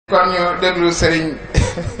kon ñu déglu Serigne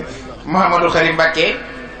Modou Khary Mbacke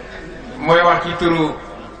mooy wax ci turu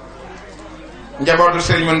njabootu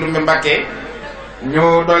Serigne Modou Mbacke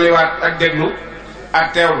ñu dolliwaat ak déglu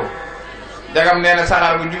ak teewlu jagam nee na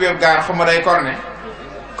saxaar bu jubee gaar xuma day corne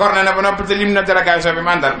na ba noppi te lim na délégation bi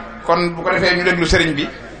mandal kon bu ko defee ñu déglu Serigne bi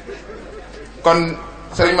kon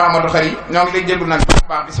Serigne Modou Khary ñoo ngi lay déglu nag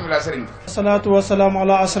baax bismillah Serigne bi. salaatu wa salaamu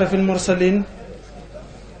ala asrafil mursalin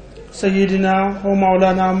sayyidina wa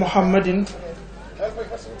mawlana muhammadin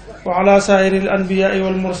wa ala saa'iril anbiyaai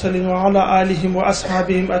wal mursalin wa ala alihim wa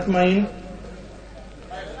ashaabihim ajmain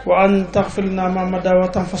wa an taghfir lana ma mada wa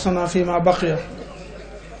tanfasana fi ma baqiya.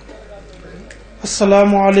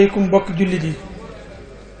 assalaamu aleykum bokki jullit yi,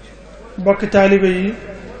 bokki taalibe yi,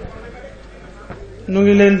 nu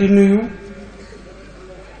ngi leen di nuyu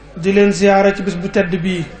di leen ziyaara ci bis bu tedd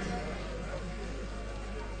bii,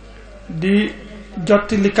 di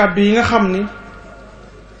jotti li kàddu yi nga xam ni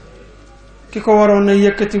ki ko waroon a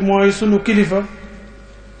yëkkati mooy sunu kilifa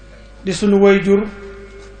di sunu wayjur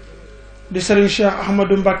di Serigne Cheikh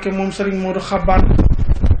Ahmadou Mbacke moom Serigne Modou Xabbaan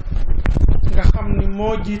nga xam ni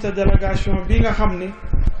moo jiite délégation bi nga xam ni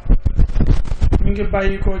mi ngi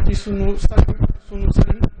bàyyi ko ci sunu sang sunu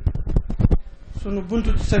Serigne sunu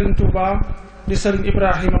buntu ci Serigne Touba di Serigne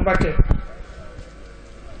Ibrahima Mbacke.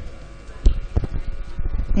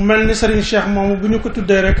 mu mel ni Serigne Cheikh moomu bu ñu ko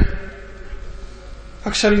tuddee rek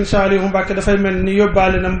ak Serigne Saliou Mbacke dafay mel ni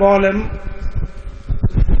yóbbaale na mboolem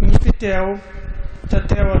ñi fi teew te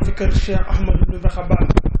teewal fi kër Cheikh Ahmadou Ndoumbé Xabbaan.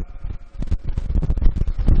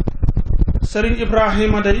 Serigne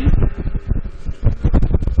Ibrahima day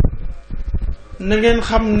na ngeen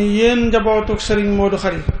xam ni yéen njabootu Serigne Modou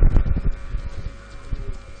Khary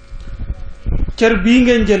cër bii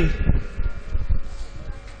ngeen jël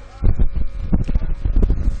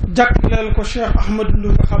jàkkleel ko Cheikh Ahmadou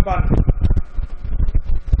Ndoumbé Xabbaan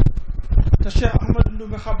te Cheikh Ahmadou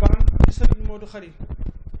Ndoumbé Xabbaan di Serigne Modou Khary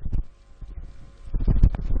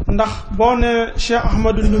ndax boo ne Cheikh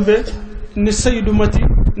Ahmadou Ndoumbé ni Seydou Mati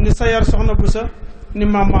ni Sayar Soxna Busa ni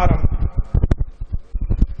Maam Maaram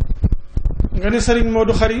nga ni Serigne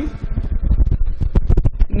Modou Khary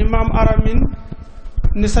ni Maam Aramin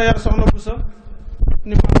ni Sayar Soxna Busa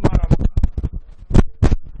ni Maam Maaram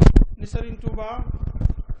ni Serigne Touba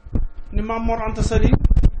ni Maam Mor Anta Sali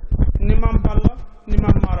ni Maam Balla ni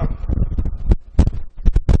Maam Maaram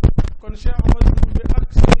kon Cheikh Ahmadou Ndoumbé ak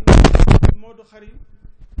Serigne Modou Khary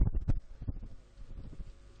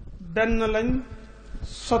benn lañ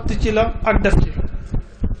sotti ci la ak def ci.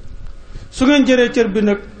 su ngeen jëree cër bi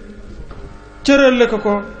nag cërale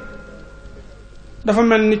ko dafa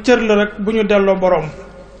mel ni cër la rek bu ñu delloo boroom.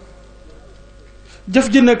 jëf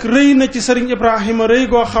ji nag rëy na ci Serigne Ibrahima rëy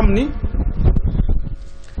goo xam ni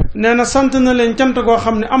nee na sant na leen cant goo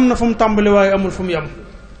xam ne am na fu mu tàmbali waaye amul fu mu yem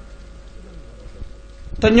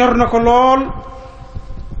te ñor na ko lool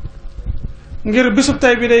ngir bisub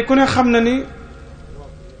tey bi day ku ne xam na ni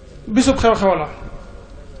bisub xew-xew la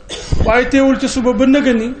waaye teewul ci suba ba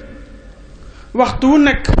nëga ni waxtu wu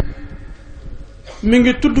nekk mi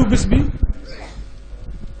ngi tudd bis bi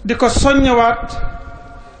di ko soññewaat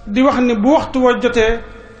di wax ni bu waxtu wa jotee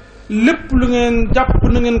lépp lu ngeen jàpp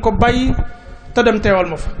na ngeen ko bàyyi te dem teewal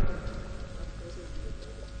ma fa.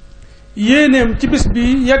 yéeneem ci bis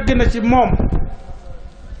bi yegg na ci moom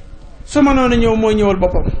su mënoon a ñëw mooy ñëwal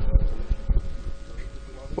boppam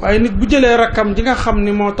waaye nit bu jëlee rakkam ji nga xam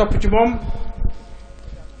ni moo topp ci moom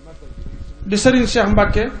di Serigne Cheikh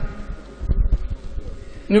Mbacke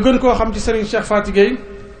ñu gën koo xam ci Serigne Cheikh Faty Gueye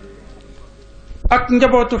ak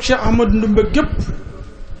njabootu Cheikh Ahmadou Ndoumbé gépp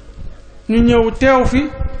ñu ñëw teew fi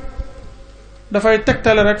dafay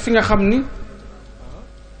tegtale rek fi nga xam ni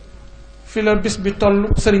fi la bis bi toll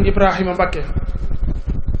Serigne Ibrahima Mbacke.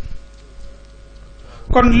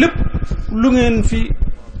 kon lépp lu ngeen fi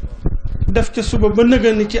def ca suba ba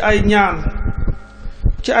nëgëni ci ay ñaan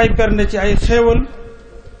ci ay bernde ci ay xéewal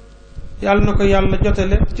yàlla na ko yàlla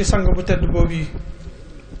jotale ci sang bu tedd boobu yi.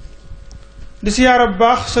 di siyaara bu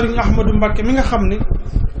baax Serigne Ahmadou Mbacke mi nga xam ni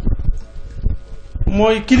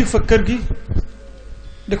mooy kilifa kër gi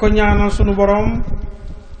di ko ñaanal sunu boroom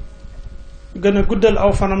gën a guddal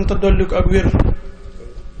aw fanam te dolli ko ak wér.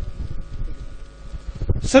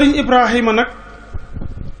 Serigne Ibrahima nag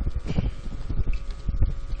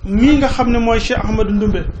mii nga xam ne mooy Cheikh Ahmadou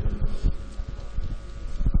Ndoumbé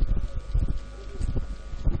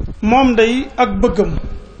moom day ak bëggam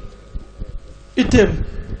itteem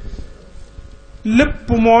lépp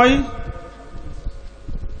mooy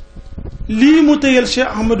lii mu tëyal Cheikh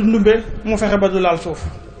Ahmadou Ndoumbé mu fexe ba du laal suuf.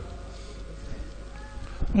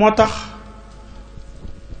 moo tax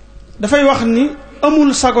dafay wax ni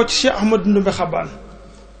amul sago ci Cheikh Ahmadou Ndoumbé Xabbaan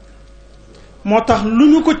moo tax lu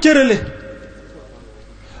ñu ko cërale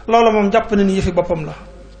loolu moom jàpp na ni yëfi boppam la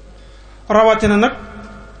rawatina nag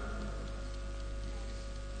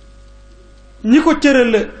ñi ko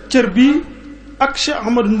cërale cër bii ak Cheikh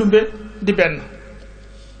Ahmadou Ndumbe di benn.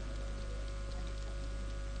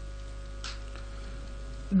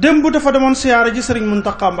 démb dafa demoon siyaara ji Serigne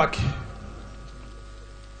Mountakha Mbacke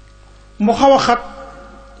mu xaw a xat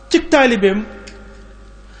ci taalibeem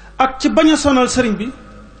ak ci bañ a sonal sëriñ bi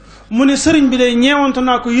mu ne sëriñ bi day ñeewante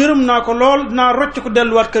naa ko yërëm naa ko lool naa rocc ko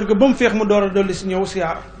delluwaat kër ga ba mu feex mu door a dolli si ñëw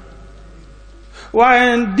siyaara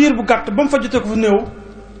waaye diir bu gàtt ba mu fa jotee ko fu néew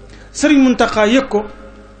Serigne Mountakha yëg ko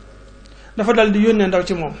dafa dal di yónnee ndaw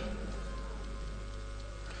ci moom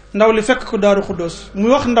ndaw li fekk ko Daaru Xuddoos muy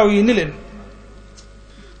wax ndaw yi ni leen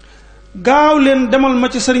gaaw leen demal ma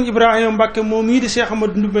ci Serigne Ibrahima Mbacke moom mii di Cheikh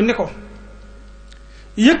Ahmadou Ndumbe ni ko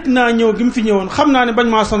yëg naa ñëw gi mu fi ñëwoon xam naa ne bañ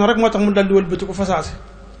maa sonn rek moo tax mu dal di wëlbati ko fasaase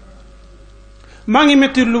maa ngi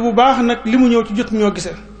metti lu bu baax nag li mu ñëw ci jot ñoo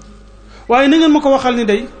gisee waaye na ngeen ma ko waxal ni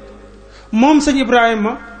day moom sëñ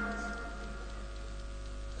Ibrahima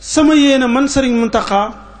sama yéene man Serigne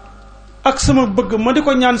Mountakha ak sama bëgg ma di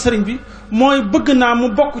ko ñaan sëriñ bi mooy bëgg naa mu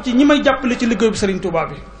bokk ci ñi may jàppale ci liggéeyu Serigne Touba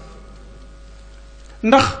bi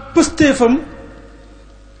ndax pëstéefam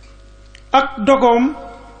ak dogoom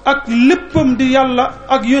ak léppam di yàlla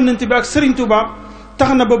ak yónnent bi ak Serigne Touba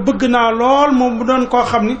tax na ba bëgg naa lool moom mu doon koo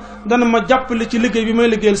xam ni dana ma jàppale ci liggéey bi may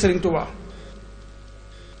liggéeyal Serigne Touba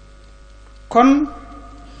kon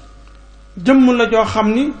jëmm la joo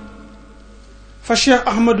xam ni fa Cheikh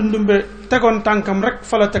Ahmadou Ndumbe tegoon tànkam rek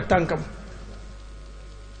fa la teg tànkam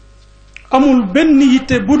amul benn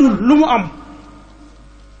yitte bu dul lu mu am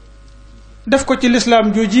def ko ci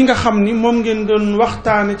lislaam jooji nga xam ni moom ngeen doon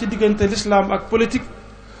waxtaane ci diggante lislaam ak politique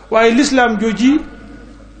waaye lislaam jooji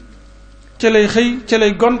ca lay xëy ca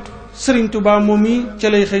lay gont Serigne Touba moom yi ca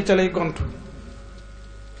lay xëy ca lay gont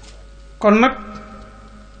kon nag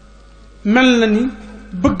mel na ni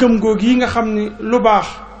bëggam googu yi nga xam ni lu baax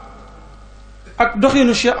ak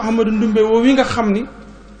doxinu Cheikh Ahmadou Ndumbe woowu yi nga xam ni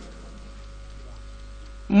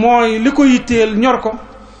mooy li ko yitteel ñor ko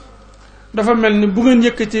dafa mel ni bu ngeen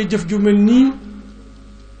yëkkatee jëf ju mel nii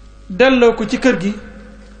delloo ko ci kër gi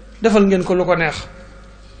defal ngeen ko lu ko neex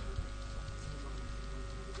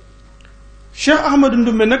Cheikh Ahmadou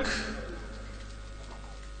Ndumbe nag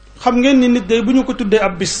xam ngeen ni nit day bu ñu ko tuddee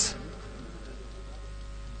ab bis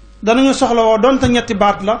danañu soxla woo donte ñetti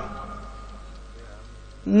baat la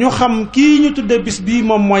ñu xam kii ñu tuddee bis bii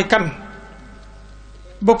moom mooy kan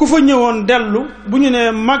ba ku fa ñëwoon dellu bu ñu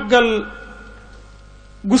nee màggal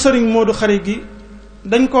gu Serigne Modou Khary gi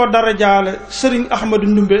dañ koo dara jaale Serigne Ahmadou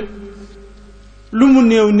Ndumbe lu mu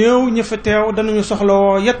néew néew ñi fa teew danañu soxla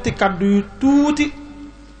woo yetti kàddu yu tuuti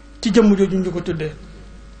ci jëmm jooju ñu ko tuddee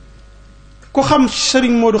ku xam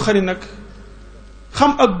Serigne Modou Khary nag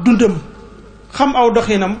xam ak dundam xam aw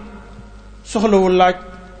doxinam soxlawul laaj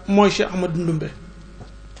mooy Cheikh Ahmadou Ndumbe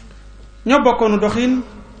ñoo bokkoonu doxin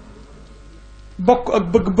bokk ak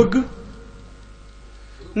bëgg-bëgg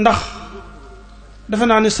ndax defe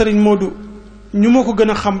naa ni Serigne Modou ñu ma ko gën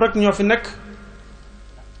a xam rek ñoo fi nekk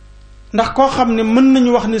ndax koo xam ne mën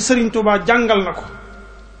nañu wax ni Serigne Touba jàngal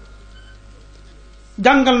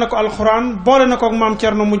na ko alxuraan boole na ko ak maam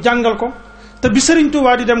Thierno mu jàngal ko te bi Serigne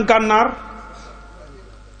Touba di dem gànnaar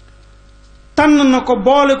tànn na ko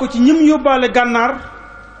boole ko ci ñim yóbbaale gànnaar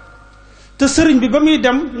te sëriñ bi ba muy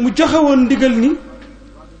dem mu joxe woon ndigal ni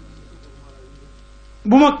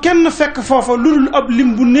bu ma kenn fekk foofa lu dul ab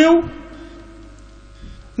lim bu néew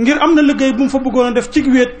ngir am na liggéey bu mu fa bëggoon a def ci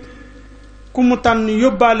wéet ku mu tànn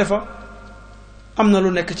yóbbaale fa am na lu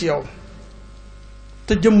nekk ci yow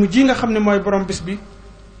te jëmm ji nga xam ne mooy borom bis bi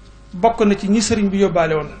bokk na ci ñi sëriñ bi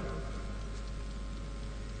yóbbaale woon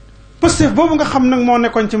pëstef boobu nga xam nag moo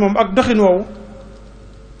nekkoon ci moom ak doxin woowu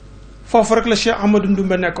foofu rek la Cheikh Ahmadou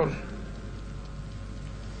Ndumbe nekkoon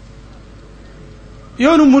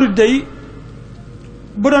yoonu murid day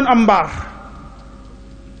bu doon am mbaar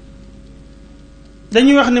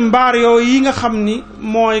dañuy wax ni mbaar yooyu yi nga xam ni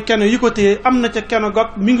mooy keno yi ko téye am na ca keno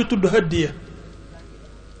gog mi ngi tudd hëddiya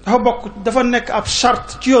dafa nekk ab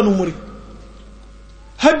charte ci yoonu murid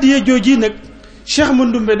hëddiya jooji nag Cheikh Ahmadou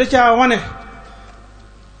Ndumbe da caa wane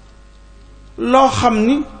loo xam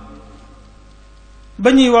ni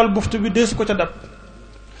ba ñuy wal buftu bi deesu ko ca dab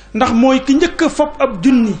ndax mooy ki njëkk a fopp ab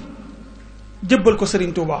junni jébbal ko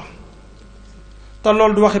Serigne Touba te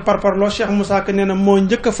loolu du waxi parparloo Cheikh Moussa Ka nee na moo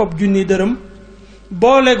njëkk a fopp junni dërëm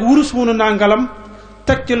booleeg wurus munu nangalam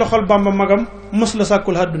teg ci loxol Bamba magam mos la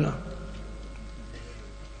sàkkul àdduna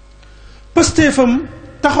pëstéefam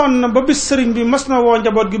taxoon na ba bis sëriñ bi mas na woo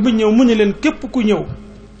njaboot gi ba ñëw mu ñu leen képp ku ñëw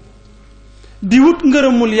di wut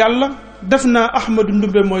ngërëmul yàlla def naa Ahmadu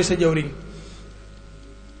Ndumbe mooy sa jawriñ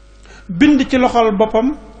bind ci loxol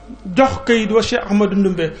boppam jox kayit wa Cheikh Ahmadu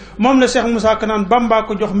Ndumbe moom la Cheikh Moussa Ka naan Bamba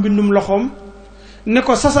ko jox mbindum loxoom ne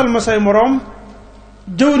ko sasal ma say moroom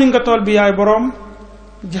jëwriñ nga tool bi yaay boroom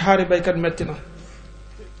jaxaari baykat metti na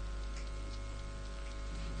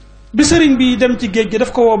bi sëriñ bi dem ci géej gi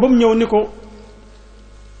daf ko woo ba mu ñëw ni ko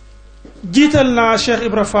jiital naa Cheikh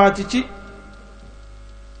Ibra Faati ci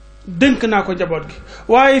dénk naa ko njaboot gi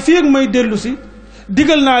waaye fii ak may dellu si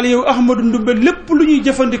digal naa la yow Ahmadu Ndumbe lépp lu ñuy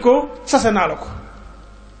jëfandikoo sase naa la ko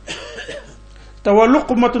te wa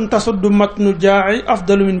luqmatun tasuddu matnu jaa'i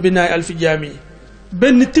afdalu min binaay alfi jaami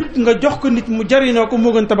benn tip nga jox ko nit mu jariñoo ko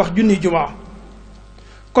moo gën tabax junniy jumaa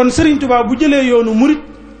kon Sëriñ Tuubaa bu jëlee yoonu murit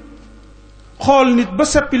xool nit ba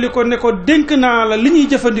seppili ko ne ko dénk naa la li ñuy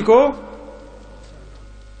jëfandikoo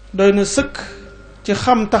doy na sëkk ci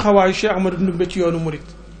xam taxawaayu Cheikh Ahmadu Ndumbe ci yoonu murit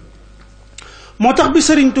moo tax bi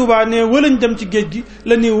Sëriñ Tuubaa ne wëlañ dem ci géej gi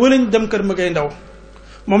la ni wëlañ dem kër Magay Ndaw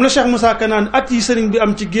moom la Cheikh Moussa Ka naan at yi sëriñ bi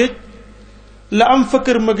am ci géej la am fa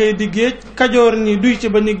kër Magay di géej kajoor ni duy ci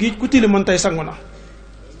ba ni géej ku tiliman tey sangu na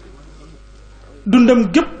dundam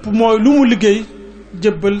gépp mooy lu mu liggéey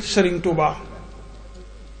jébbal Sëriñ Tuubaa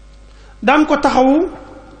daan ko taxawu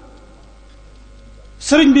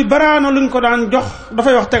sëriñ bi baraana luñ ko daan jox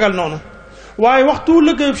dafay wax tegal noonu waaye waxtu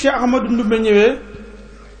liggéeyub Cheikh Ahmadu Ndumbe ñëwee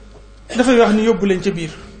dafay wax ni yóbbu leen ca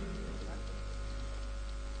biir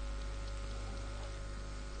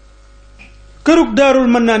kërug Daarul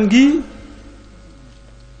Mannaan gi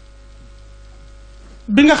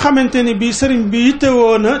bi nga xamante ni bii sëriñ bi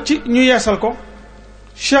yittewoo na ci ñu yeesal ko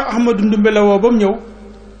Cheikh Ahmadu Ndumbe la woo ba mu ñëw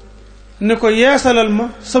ne ko yeesalal ma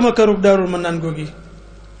sama kërug Daarul Mannaan googi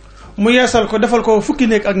mu yeesal ko defal ko fukki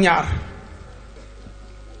néeg ak ñaar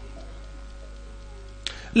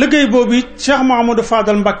liggéey boobu it Cheikh Mouhamadou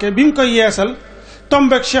Fadal Mbacke bi mu koy yeesal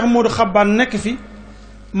tombeek Cheikh Modou Xabbaan nekk fi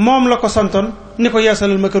moom la ko santoon ni ko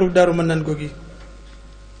yeesalal ma kërug Daarul Mannaan googi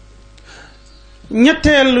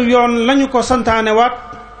ñetteelu yoon lañu ko santaane waat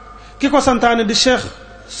ki ko santaane di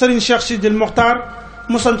Serigne Cheikh Sidil Mokhtar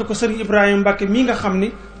mu sant ko Serigne Ibrahima Mbacke mii nga xam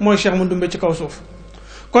ni mooy Cheikh Ahmadou Ndumbe ci kaw suuf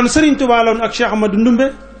kon Serigne Touba la woon ak Cheikh Ahmadou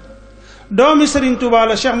Ndumbe doomi Serigne Touba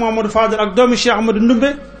la Cheikh Mouhamadou Fadal ak doomi Cheikh Ahmadou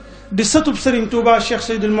Ndumbe di sëtub Serigne Touba Cheikh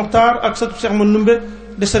Sidil Mokhtar ak sëtub Cheikh Ahmadou Ndumbe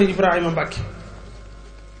di Serigne Ibrahima Mbacke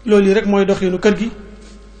loolu yi rek mooy doxinu kër gi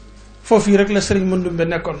foofu yi rek la Serigne Modou Ndumbe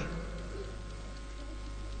nekkoon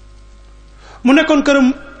mu nekkoon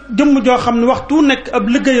këram jëmm joo xam ne waxtu nekk ab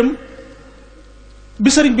liggéeyam bi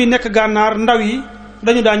sëriñ bi nekk gànnaar ndaw yi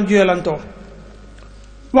dañu daan juyalantoo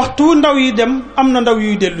waxtu ndaw yi dem am na ndaw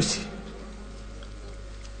yuy dellu si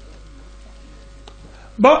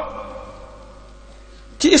ba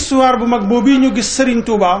ci histoire bu mag boobu ñu gis Serigne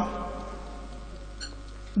Touba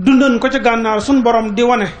dundoon ko ca gànnaar suñ borom di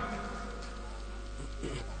wane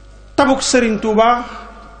tabuk Serigne Touba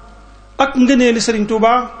ak ngëneeli Serigne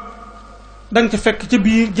Touba danga ci fekk ci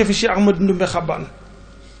biir jëfi Cheikh Ahmadou Ndumbe Xabbaan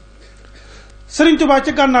Serigne Touba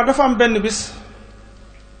ci gànnaar dafa am benn bis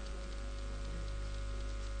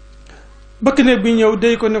bëkk ne bi ñëw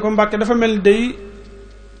dey ko ne ko Mbàkke dafa mel ni day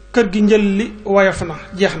kër gi njël li woyof na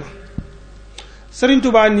jeex na Serigne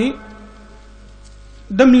Touba ni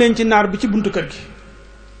dem leen ci naar bi ci buntu kër gi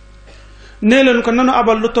nee leen ko nanu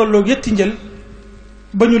abal lu tolloog yetti njël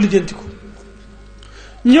ba ñu lijjanti ko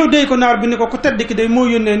ñëw dey ko naar bi ni ko ku tedd ki day moo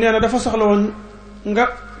yónnee nee na dafa soxla woon nga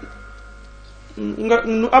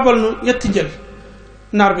nu abal nu yetti njël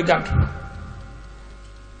naar bi gàntu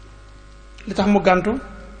li tax mu gàntu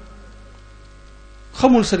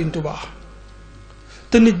xamul Serigne Touba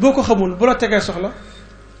te nit boo ko xamul bu la tegee soxla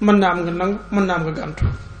mën naa am nga nangu mën naa am nga gàntu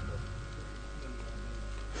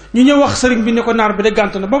ñu ñëw wax sëriñ bi ni ko naar bi de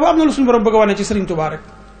gàntu na boobu am na lu suñu borom bëgg a wane ci Serigne Touba rek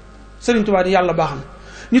Serigne Touba di yàlla baaxam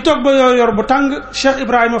ñu toog ba yor bu tàng Cheikh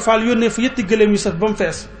Ibrahima Fall yónnee fa yetti gëléem yu sëf ba mu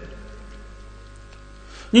fees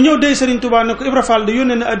ñu ñëw dey Serigne Touba ne ko Ibra Fall de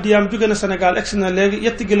yónnee na addiyaam jóge na Sénégal egsi na léegi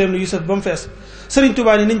yetti gëléem la yu sëf ba mu fees Serigne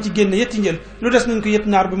Touba ni nañ ci génne yetti njël lu des nañ ko yett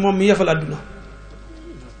naar bi moom mi yefal àdduna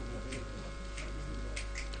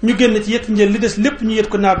ñu génn ci yetti njël li des lépp ñu yet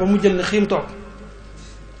ko naar ba mu jël na xiim toog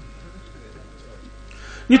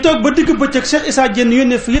ñu toog ba digg bëccëg Cheikh Issa Diène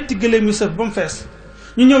yónnee fa yetti gëléem yu sëf ba mu fees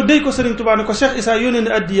ñu ñëw dey ko Serigne Touba ne ko Cheikh Issa yónnee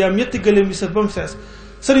na addiyaam yetti gëléem yu sëf ba mu fees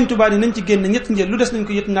Serigne Touba ni nañ ci génn ñetti njël lu des nañ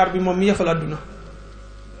ko yett naar bi moom mi yefal àdduna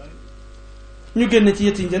ñu génn ci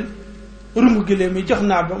yetti njël rumb gëléem yi jox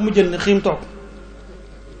naar ba mu jël na xiim toog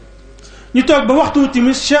ñu toog ba waxtu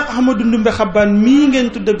timis Cheikh Ahmadou Ndumbe Xabbaan mii ngeen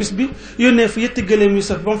tudda bis bi yónnee fa yetti gëléem yu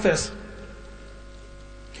sëf ba mu fees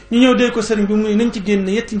ñu ñëw dey ko sëriñ bi mu ne nañ ci génn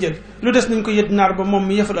yetti njël lu des nañ ko yett naar ba moom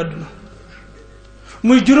mi yefal àdduna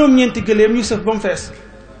muy juróom-ñeenti gëléem yu sëf ba mu fees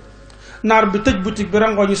naar bi tëj boutique bi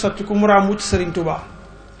rangoo ñu sotti ku mu raam wuti Serigne Touba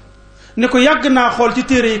ne ko yàgg naa xool ci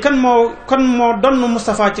téere yi kan moo donn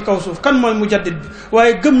Moustapha ci kaw suuf kan mooy mujaddid bi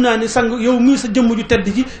waaye gëm naa ni sang yow mii sa jëmm ju tedd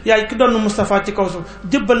ji yaay ki donn Moustapha ci kaw suuf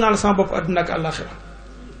jébbal naa la sama bopp àdduna ak àllaaxira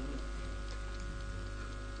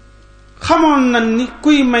xamoon na ni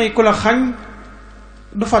kuy may ku la xañ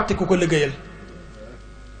du fàtte ku ko liggéeyal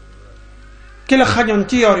ki la xañoon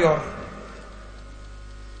ci yor yor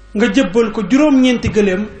nga jébbal ko juróom-ñeenti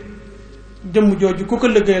gëléem jëmm jooju ku ko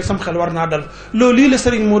liggéeyal sam xel war naa dal loolu lii la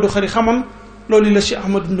Serigne Modou Khary xamoon loolu lii la Cheikh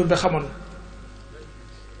Ahmadou Ndoumbé xamoon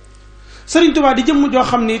Serigne Touba di jëmm joo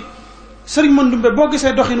xam ni Serigne Modou Ndoumbé boo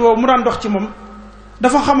gisee doxin woowu mu daan dox ci moom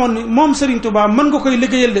dafa xamoon ni moom Serigne Touba mën nga koy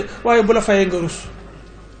liggéeyal de waaye bu la fayee nga rus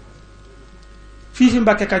fii fi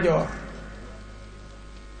Mbàkke Kajoor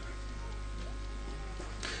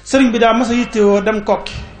Serigne bi daa mas a yittewoo dem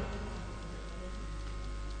kokki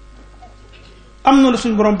am na lu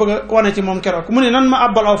suñ borom bëgg a wane ci moom keroog mu ne nan ma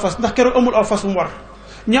àbbal aw fas ndax keroog amul aw fas mu war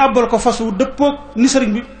ñu àbbal ko fas wu dëppoog ni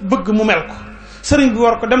sëriñ bi bëgg mu mel ko sëriñ bi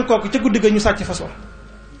war ko dem kooku ca guddi ga ñu sàcc fas wa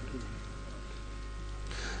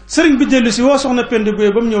sëriñ bi dellu si woo soxna Pend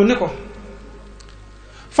Boye ba mu ñëw ni ko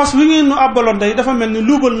fas wi ngeen nu àbbaloon day dafa mel ni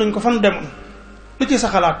luubal nañ ko fan demoon lu ci sa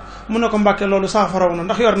xalaat mu ne ko Mbàkke loolu saafaraw na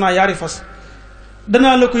ndax yor naa yaari fas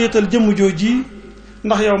danaa la ko yëtal jëmm jooji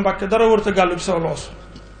ndax yow Mbàkke dara wër ta gàllu ci sa loos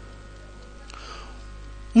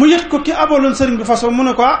mu yët ko ki abaloon sëriñ bi fas wa mu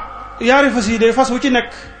ne ko yaari fas yi de fas wu ci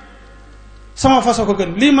nekk sama fas ko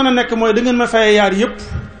gën lii mën a nekk mooy da ngeen ma fayee yaar yépp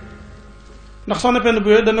ndax soxna Pend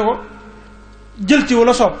Boye dana ko jël ci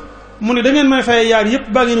wala soob mu ne da ngeen may fayee yaar yépp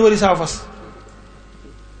baa ngeen wëri saa fas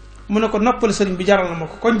mu ne ko noppal sëriñ bi jaral na ma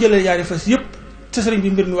ko kon jëlee yaari fas yépp te sëriñ bi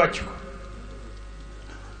mbir mi wàcc ko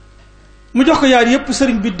mu jox ko yaar yépp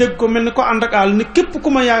sëriñ bi dégg ko mel ni ko ànd ak àll ni képp ku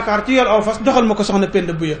ma yaakaar ci yor aw fas joxal ma ko soxna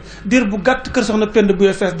Pend Boye diir bu gàtt kër soxna Pend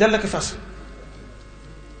Boye fees dell ak fas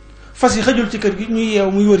fas yi xëjul ci kër gi ñuy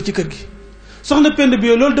yeew muy wër ci kër gi soxna Pend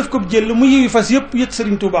Boye loolu def ko jël mu yiwi fas yépp yët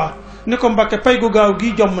sëriñ Touba ni ko Mbàkke pay gu gaaw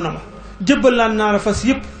gi jomm na ma jébbal laan naa la fas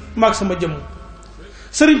yépp maag sama jëmm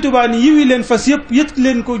sëriñ Touba ni yiwi leen fas yépp yët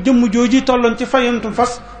leen ko jëmm jooji tolloon ci fayantum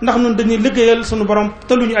fas ndax nun dañuy liggéeyal sunu borom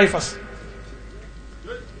te lu ñu ay fas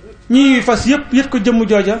ñi fas yépp yët ko jëmm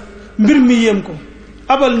jooja mbir mi yéem ko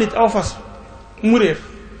abal nit aw fas mu réer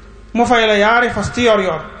mu fay la yaari fas ci yor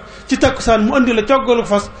yor ci takkusaan mu andi la coggalu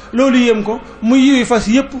fas loolu yéem ko mu yiwi fas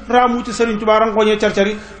yépp raamu ci Serigne Touba rangoñee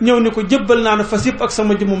carcari ñëw ni ko jébbal naa na fas yépp ak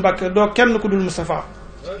sama jëmmu Mbàkke doo kenn ku dul Moustapha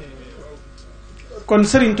kon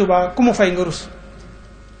Serigne Touba ku mu fay nga rus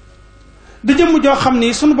di jëmm joo xam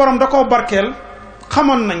ni suñu borom da koo barkeel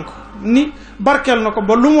xamoon nañ ko ni barkeel na ko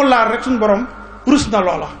ba lu mu laal rek suñu borom rus na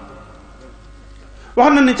loola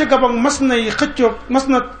wax na ne ca Gabon mas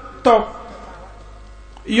na toog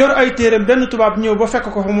yor ay téereem benn tubaab ñëw ba fekk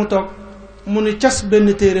ko fa mu toog mu ni cas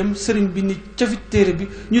benn téereem sëriñ bi ni cafit téere bi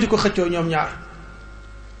ñu di ko xëccoo ñoom ñaar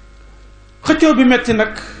xëccoo bi metti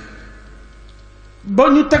nag ba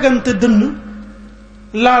ñu tegante dënn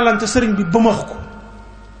laalante sëriñ bi bëmax ko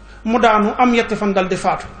mu daanu am yetti fan dal di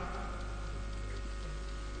faatu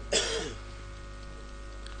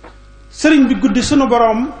sëriñ bi guddi sunu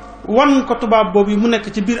boroom wan ko tubaab boobu mu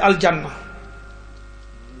nekk ci biir aljanna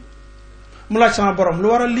mu laaj sama borom lu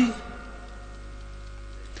waral lii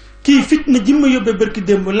kii fitna ji ma yóbbee bërki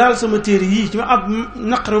démb laal sama téere yii ci ma am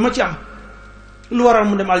naqare ma ci am lu waral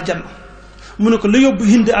mu dem aljanna mu ne ko la yóbbu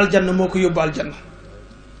Hind aljanna moo ko yóbbu aljanna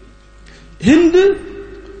Hind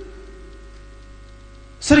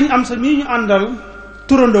sëriñ am sa mii ñu àndal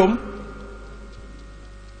turandoom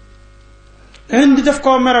Hind daf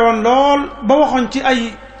koo merewoon lool ba waxoon ci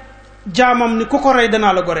ay jaamam ni ku ko rey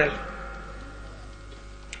danaa la goreel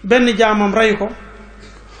benn jaamam rey ko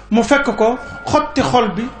mu fekk ko xotti xol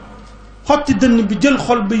bi xotti dënn bi jël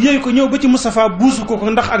xol bi yëy ko ñëw ba ci Moustapha buusu ko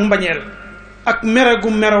ndax ak mbañeel ak mere gu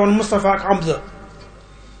mere woon Moustapha ak Hamza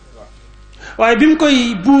waaye bi mu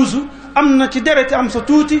koy buusu am na ci dereti am sa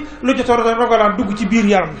tuuti lu jot a rogalaat dugg ci biir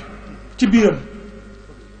yaram bi ci biiram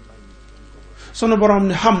sunu borom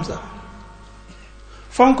ni Hamza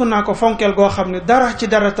fonk naa ko fonkeel goo xam ne dara ci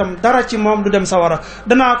deretam dara ci moom du dem sawara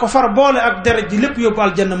danaa ko far boole ak deret ji lépp yóbbu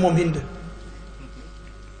aljanna moom Hind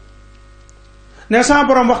ne sama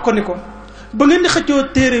borom wax ko ni ko ba ngeen di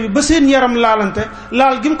xëccoo téere bi ba seen yaram laalante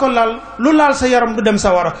laal gi mu ko laal lu laal sa yaram du dem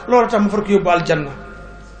sawara loolu tax mu far ko yóbbu aljanna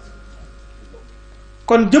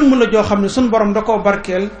kon jëmm la joo xam ne suñ borom da koo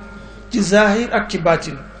barkeel ci zahir ak ci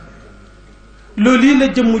baatin loolu yi la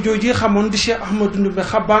jëmm jooji xamoon di Cheikh Ahmadou Ndoumbé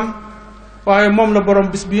Xabaan waaye moom la borom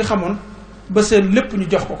bis bii xamoon ba seen lépp ñu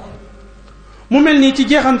jox ko ko mu mel nii ci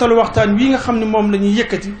jeexantalu waxtaan wi nga xam ne moom la ñuy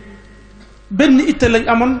yëkkati benn itte lañ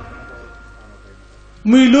amoon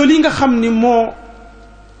muy loolu yi nga xam ni moo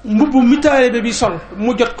mbubb mi taalibe bi sol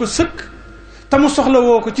mu jot ko sëkk te mu soxla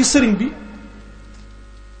woo ko ci sëriñ bi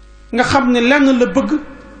nga xam ne lenn la bëgg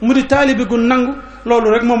mu di taalibe gu nangu loolu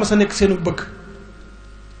rek moo ma sa nekk seenu bëgg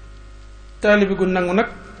taalibe gu nangu nag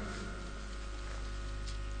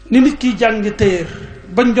ni nit kiy jàng téyeer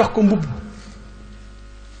bañ jox ko mbubb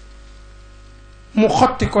mu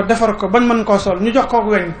xotti ko defar ko bañ mën koo sol ñu jox ko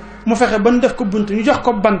weñ mu fexe ba mu def ko bunt ñu jox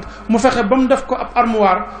ko bant mu fexe ba mu def ko ab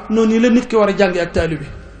armoire noonu la nit ki war a jànge ak taalibe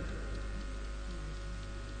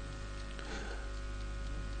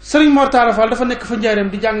sëriñ Mor Talla Fall dafa nekk fa njaareem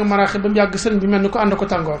di jàng maraaxi ba mu yàgg sëriñ bi mel ni ko ànd ko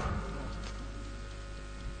tàngoor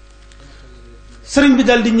sëriñ bi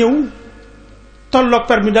dal di ñëw tolloog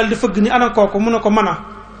per mi dal di fëgg ni ana kooku mu ne ko mën a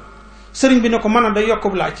sëriñ bi ne ko mën a day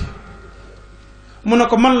yokkub laaj mu ne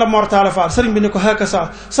ko man la Mor Talla Fall sëriñ bi ne ko haka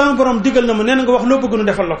sa sama borom digal na ma nee na nga wax loo bëgg nu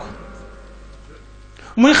defal la ko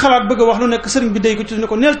muy xalaat bëgg a wax lu nekk sëriñ bi day ko ci ne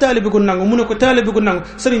ko neel taalibe gu nangu mu ne ko taalibe gu nangu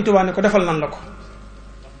sëriñ Tuubaa ne ko defal nan la ko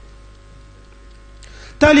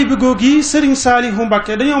taalibe googu yi sëriñ Saalihu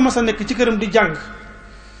Mbàkke dañoo mas a nekk ci këram di jàng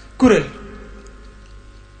kuréel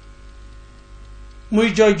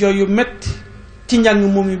muy jooy jooy yu metti ci njàng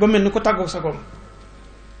moom yi ba mel ni ko tàggoog sa goom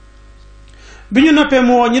bi ñu noppee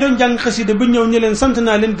moo ñi doon jàng xasida ba ñëw ñu leen sant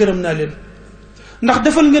naa leen gërëm naa leen ndax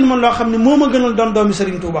defal ngeen man loo xam ne moo ma gënal doon doomi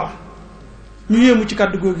sëriñ Tuubaa ñu yéemu ci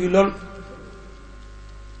kàddu googu yi lool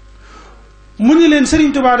mu ñu leen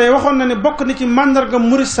sëriñ Tuubaa day waxoon na ne bokk na ci màndarga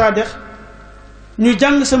murid saadex ñu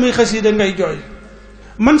jàng samay xasida ngay jooy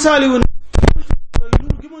man Saaliwu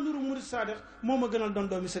nuru gi ma nuru murid saadex moo ma gënal doon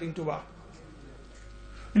doomi sëriñ Tuubaa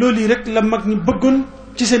loolu yi rek la mag ñi bëggoon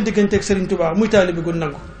ci seen diggante ak sëriñ Tuubaa muy taalibe gu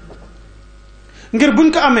nangu ngir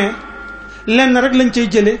buñ ko amee lenn rek lañ cay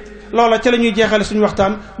jële loola ca la ñuy jeexale suñu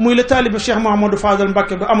waxtaan muy la taalibe Cheikh Mouhamadou Fadal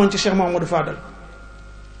Mbacke ba amoon ci Cheikh Mouhamadou Fadal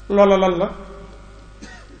loola lan la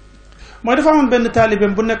mooy dafa amoon benn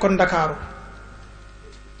taalibeem bu nekkoon Ndakaaru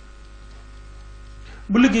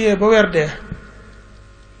bu liggéeyee ba weer dee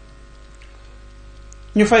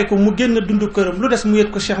ñu fay ko mu génn dundu këram lu des mu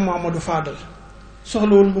yët ko Cheikh Mouhamadou Fadal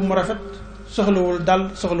soxlawul bu mu rafet soxlawul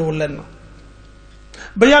dal soxlawul lenn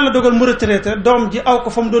ba yàlla dogal mu retraité doom ji aw ko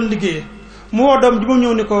fa mu doon liggéeyee mu woo doom ji ba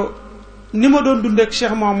ñëw ni ko ni ma doon dundee ak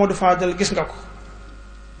Cheikh Mouhamadou Fadal gis nga ko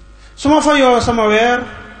su ma fayoo sama weer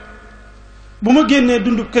bu ma génnee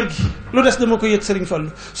dundu kër gi lu des dama ko yët Serigne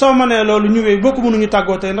Fallou soo ma nee loolu ñu wéy boo ko mënuñu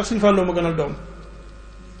tàggoo tey ndax Serigne Fallou ma gënal doom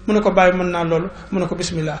mu ne ko bàyyi mën naa loolu mu ne ko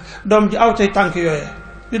bismillah doom ji aw tey tànk yooyee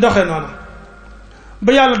di doxee noonu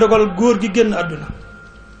ba yàlla dogal góor gi génn àdduna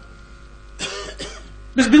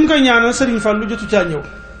bis biñ koy ñaanal Serigne Fallou jotu caa ñëw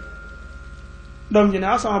doom ji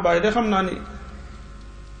ne sama bàyyi de xam naa ni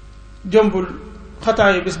jombul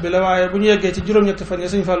xataayu bis bi la waaye bu ñu yeggee ci juróom-ñetti fan yi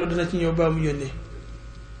Serigne Fallou dina ci ñëw ba mu yónnee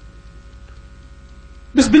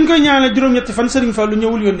bis biñ koy ñaanal juróom-ñetti fan Serigne Fallou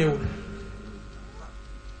ñëwul yónneewul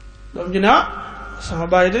doom ji ne sama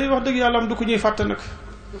bàyyi de wax dëgg yàlla am du ko ñuy fàtte nag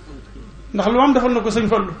ndax lu am defal na ko Serigne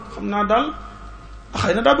Fallou xam naa daal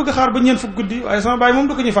xëy na daa bëgg xaar ba ñeent fukk guddi waaye sama bàyyi moom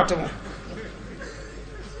du ko ñuy fàtte moom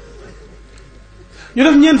ñu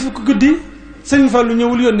def ñeent fukk guddi Serigne Fallou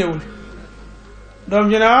ñëwul yónneewul doom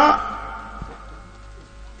ji ne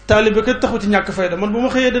taalibe kat taxu ci ñàkk fayda man bu ma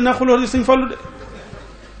xëyee dina xuloo ci Serigne Fallou de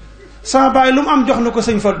sama bàyyi lu mu am jox na ko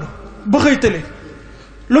Serigne Fallou ba xëy tële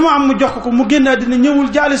lu ma am mu jox ko mu génn àddina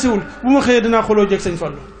ñëwul jaalisiwul bu ma xëyee dinaa xuloo jeeg Serigne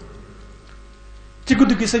Fallou ci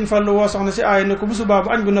guddi gi Serigne Fallou woo soxna si aay ne ko bu subaa bu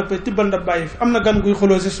añ bu noppee tibbal ndab bàyyi fi am na gan guy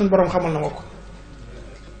xuloo si suñu borom xamal na ma ko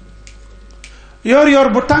yoor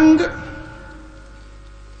bu tàng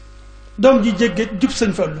doom ji jégge jub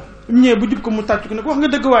Serigne Fallou ñëwee bu jub ko mu tàcc ko ne ko wax nga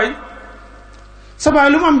dëgg waay sa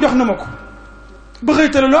baay lu mu am jox na ma ko ba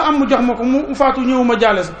xëytale loo am mu jox ma ko mu faatu ñëwuma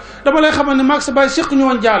jaale sa dama lay xamal ne maag sa baay séq ñu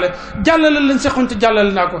woon jàllale leen séqoon te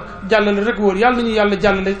jàllale naa ko jàllale rek wóor yàlla nañu yàlla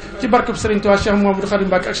jàllale ci barkeb Serigne Touba Cheikh Modou Khary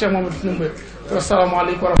Mbacke ak Cheikh Mamadou Numbe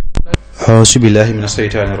asalaamaaleykum wa rahmatulah. auzu billahi min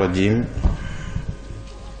asheytaani rajim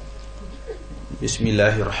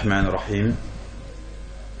bismillahi rahmaani rahim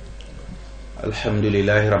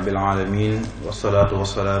alhamdulilahi rabbil alamin wasalaatu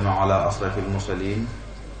wasalaamu ala asrafil mursalin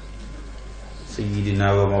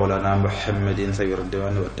sayidina wa mawlana muhammadin sayyid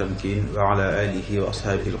diwaan wa tamkin wa ala alihi wa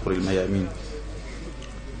ashaabihi alquril mayamin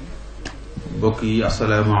mbokk yi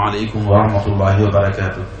assalaamu aleykum wa rahmatullahi wa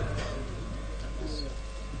barakaatu.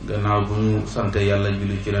 gannaaw bu ñu sante yàlla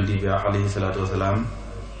julli ci yonent bi alayhi salaatu wasalaam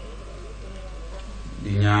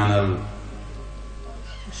di ñaanal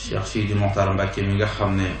Cheikh Sidi Mokhtar Mbacke mi nga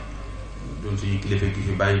xam ne doon suñu kilifa gi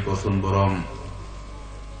fi bàyyi ko sun boroom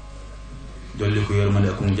dolli ko yërmande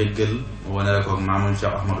ak njëggal mu wane la ko ak maamam Cheikh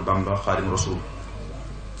Ahmadou Bamba Xaadim Rasul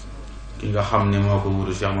ki nga xam ne moo ko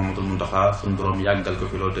wutu Cheikh Mamadou Mountakha suñu borom yàggal ko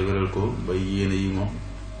fi loolu te wéral ko ba yéene yi moom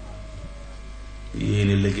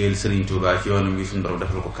yéene liggéeyal Serigne Touba ci yoonam bi suñu borom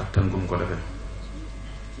defal ko kattan gu mu ko defee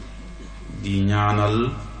di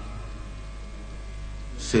ñaanal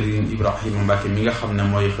Serigne Ibrahima Mbacke mi nga xam ne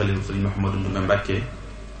mooy xalilu Serigne Mouhamadou Ndoumbé Mbacke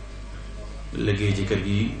liggéey ci kër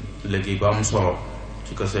gi liggéey bu am solo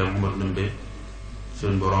ci kër Serigne Mouhamadou Ndoumbé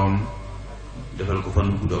suñu borom defal ko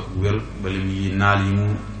fan gudd ak wér ba lim yi naal yi mu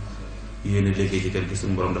yéene liggéey ci kër gi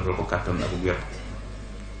suñu borom defal ko kattan ak wér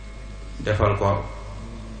defal ko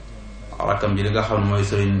rakam ji li nga xam ne mooy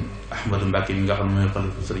Serigne Ahmadou Mbacke mi nga xam ne mooy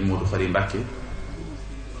xalifu Serigne Modou Khary Mbacke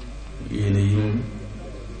yéene yi mu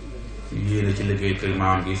yéene ci liggéey kër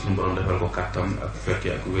maam gi suñu borom defal ko kattan ak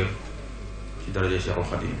fekke ak wér ci daraja Cheikhul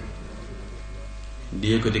Khadim di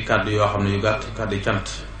yëkkati kàddu yoo xam ne yu gàtt kàddu cant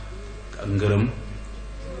ak ngërëm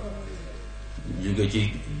jóge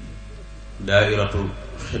ci daairatu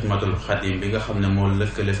xidmatul xadim bi nga xam ne moo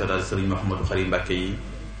lëkkale sa daal Serigne Mouhamadou Khary Mbacke yi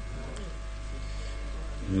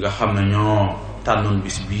nga xam ne ñoo tànnoon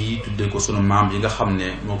bis bii tuddee ko sunu maam yi nga xam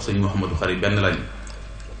ne moo ko sëñ Mouhamadou Khary benn lañ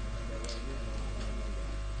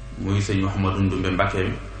muy sëñ Mouhamadou Ndoumbé Mbacke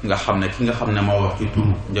nga xam ne ki nga xam ne moo wax ci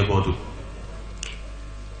turu njabootu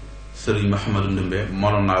Serigne Mouhamadou Ndoumbé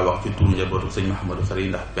mënoon naa wax ci turu njabootu sëñ Mouhamadou Khary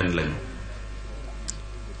ndax benn lañu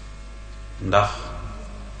ndax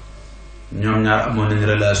ñoom ñaar amoon nañ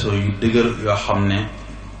relation yu dëgër yoo xam ne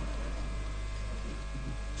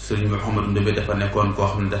Serigne Mouhamadou Ndoumbé dafa nekkoon koo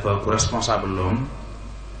xam ne dafa ku responsable la woon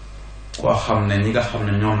koo xam ne ñi nga xam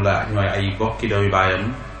ne ñoom la ñooy ay bokki daw yu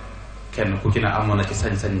baayam kenn ku ci ne amoon na ci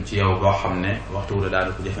sañ-sañ ci yow boo xam ne waxtu wu la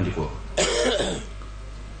daal ko jëfandikoo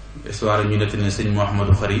histoire ñu netti ne sëñ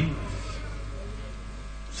Mouhamadou Khary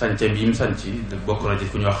sañce bi mu sañc bokk na ci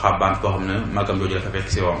ku ñuy wax xàbbaan koo xam ne magam jooju dafa fekk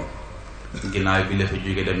si woon ginnaaw bi la fa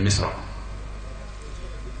jóge dem Misra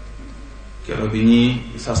keroog bi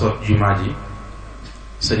ñuy sasoot jumaa ji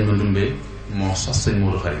sëñ ma Ndoumbé moo sas sëñ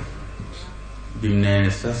Modou Khary bi mu nee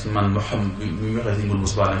sas man moo xam bi mu waxee sëñ Modou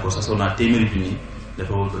Moussa ne ko sasoo naa téeméeri junni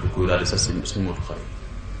dafa wëlbati kuy daal di sas sëñ Modou Khary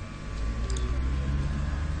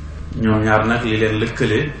ñoom ñaar nag li leen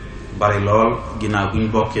lëkkale bari lool ginnaaw bu ñu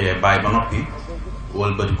bokkee baay ba noppi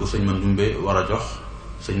wëlbati ko sëñ ma Ndoumbé war a jox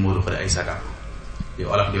sëñ Modou Khary ay sagar di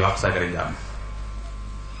olof di wax sagari jaam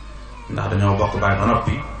ndax dañoo bokk baay ba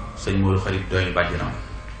noppi sëñ Modou Khary doy bàjjinam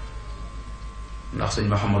ndax sëñ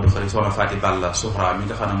Mouhamadou Khary soxna Faati Balla Suxra mi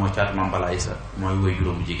nga xam ne mooy caatu Maam Bala Isa mooy woy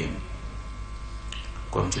juróomu jigéen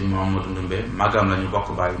kon sëñ Mouhamadou Ndoumbé màggam la ñu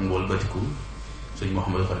bokk baay mu wëlbatiku sëñ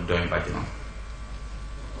Mouhamadou Khary doy bàjjinam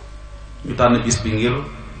ñu tànn bis bi ngir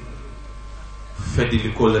feddi li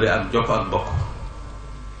kóllëre ak jokk ak bokk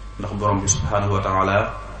ndax borom bi subhanahu wa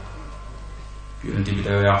taala yonent bi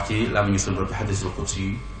day wax ci làmmiñu sunu borom bi hadiisul qudsi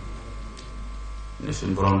yi ne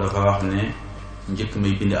suñu borom dafa wax ne njëkk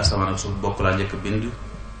may bind asamaan ak suuf bokk laa njëkk bind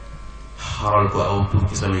xaral ko aw tur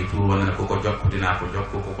ci samay tur wala ne ku ko jokk dinaa ko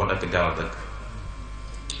jokk ku ko dagg dara dagg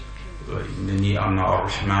ne nii am na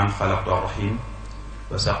ar-rahman xalaqtu ar-rahim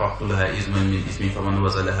wa saqaqtu laha isman min ismi fa man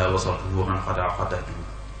wasalaha wasatuhu man xadaa xadatuhu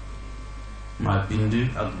maa bind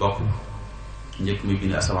ak bokk njëkk may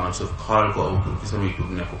bind asamaan ak suuf xaral ko aw tur ci samay tur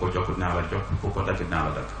ne ku ko jokk dinaa la jokk ku ko dagg dinaa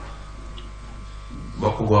la dagg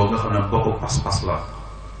bokk googu nga xam ne bokku pas-pas la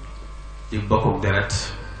di bokkuk deret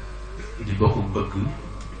di bokkuk bëgg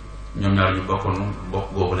ñoom ñaar ñu bokkoon bokk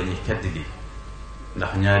googu la ñuy fedd di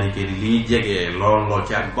ndax ñaari kër yi li ñuy jegee lool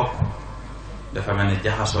ci ak bokk dafa mel ne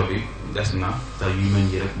jaxasoo bi des na te yu mel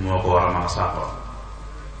ni rek moo ko war a mën a saafara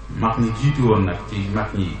mag ñi jiitu woon nag ci mag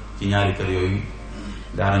ñi ci ñaari kër yooyu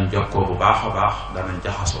daanañ jokkoo bu baax a baax daanañ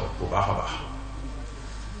jaxasoo bu baax a baax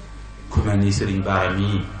ku mel ni Serigne Bara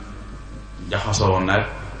mii jaxasoo woon nag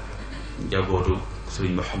njabootu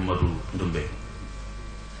Serigne Mouhamadou Ndoumbé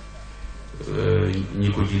ñi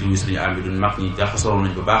ko jiitu wi Serigne Amidou mag ñi jaxasoo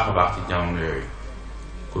nañ bu baax a baax ci jamono yooyu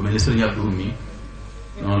ku mel ni Serigne Abdou mi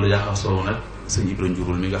noonu la jaxasoo nag Serigne Ibra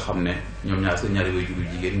Njurul mi nga xam ne ñoom ñaar seen ñaari way juru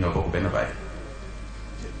jigéen ñoo bokk benn baay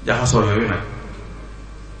jaxasoo yooyu nag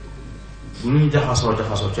bu ñu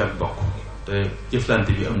jaxasoo ci ak bokk te jëflante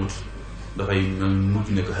bi amut dafay mujj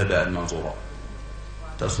nekk hada an mansuura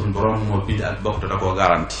te suñ borom moo bind ak bokk te da koo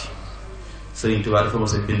garanti Sëriñ Tuubaa dafa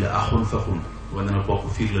mos a bind axun faxun wane na bokk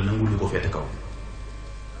fiir la nangu lu ko feete kaw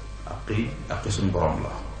aqi suñ borom la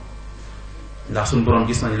ndax suñ borom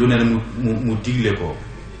gis nañ lu ne mu digle ko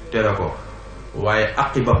tere ko waaye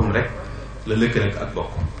aqi boppam rek la lëkkale ak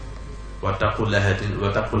bokk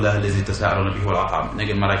wattaqullaha allazi tasaaluna bihi wal arham ne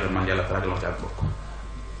ngeen ma ragal man yàlla ragal wax ci ak bokk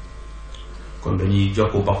kon dañuy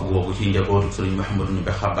jokk bokk googu ci njabootu Sëriñ Mouhamadou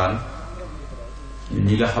Ndoumbé Xabaan ñun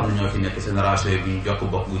ñi nga xam ne ñoo fi nekk génération bi ñu jokk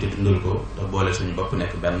bokk gu te dundal ko te boole suñu bopp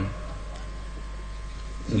nekk benn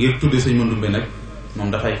ngir tudde sëñ Mandumbe nag moom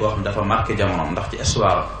dafay koo xam ne dafa marqué jamonoom ndax ci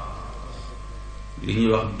histoire li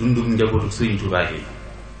ñuy wax dundum njabootu sëriñ Tuubaa gi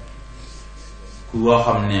ku woo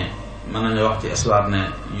xam ne mën nañoo wax ci histoire ne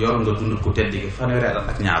yor nga dund ku tedd gi fanweeri at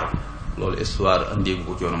ak ñaar loolu histoire andigu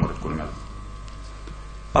ko ci yoonu murid ku mel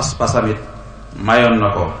pas-pasam it mayoon na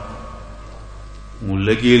ko mu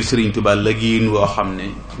liggéeyal sëriñ Tuubaa liggéeyin woo xam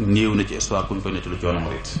ne néew na ci histoire kuñ koy nettalu ci yoonu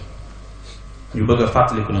murid ñu bëgg a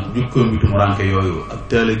fàttaliku nag jukkoom bi tumuranke yooyu ak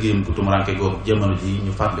taalagéem bu tumuranke googu jamono ji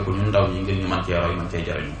ñu fàttaliku ñu ndaw ñi ngir ñu mën cee roy mën cee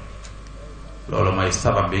jariñu loolu mooy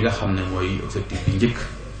sabab bi nga xam ne mooy objectif bi njëkk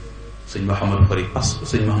sëñ Mouhamadou Khary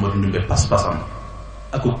sëñ Mouhamadou Ndumbe pas-pasam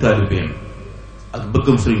akuk taalibeem ak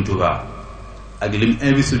bëggam sëriñ Touba ak lim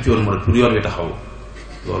investir ci yoonu murid pour yoon wi taxaw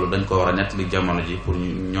loolu dañ ko war a nettali jamono ji pour ñu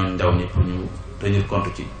ñooñ ndaw ñi pour ñu tenir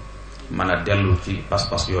compte ci mën a dellu ci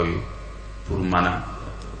pas-pas yooyu pour mën a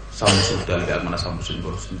sàmm suñu taalibe ak mën a sàmm suñu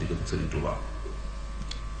borom suñu digg ak sëriñ Touba.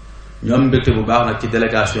 ñu am mbégte bu baax nag ci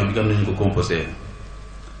délégation bi nga xam ne ñu ko composé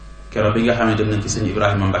keroog bi nga xam ne dem nañ ci sëñ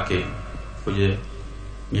Ibrahima Mbacke fu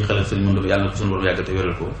ñu xelal sëñ Mandumbe yàlla na ko suñu borom yàgg te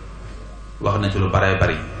wéral ko wax na ci lu baree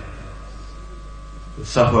bari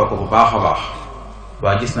safoo ko bu baax a baax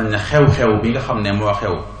waaye gis nañ ne xew-xew bi nga xam ne moo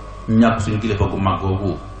xew ñàkk suñu kilifa gu mag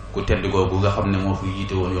googu ku tedd googu nga xam ne moo fi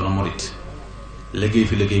yiite woon yoonu murit liggéey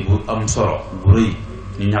fi liggéey bu am solo bu rëy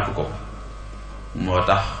ñu ñàkk ko moo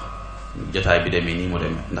tax jotaay bi demee nii mu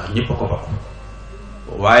demee ndax ñëpp a ko bokk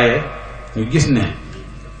waaye ñu gis ne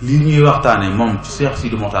lii ñuy waxtaane moom ci Cheikh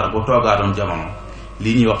Sidi Mokhtar boo toogaatoon jamono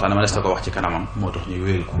lii ñuy waxtaane ma des na ko wax ci kanamam moo tax ñu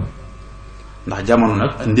wéyal ko ndax jamono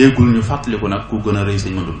nag ndéegul ñu fàttaliku nag ku gën a rëy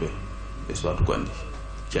sëñ Mandumbe histoire du ko andi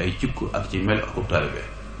ci ay jikko ak ci mel ak taalibe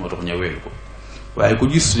moo tax ñu wéyal ko waaye ku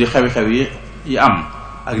gis ci xew-xew yi am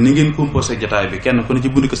ak ni ngeen composé jotaay bi kenn ku ne ci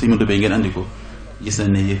bundi ko sëñ Mandumbe ngeen andi ko gis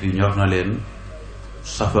nañ ne yëf yi ñor na leen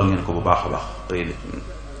safoo ngeen ko bu baax a baax rëy na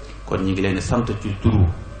kon ñi ngi leen di sant ci turu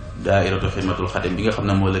daairatu xidmatul xadim bi nga xam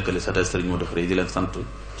ne moo lëkkale sata Serigne Modou Khary di leen sant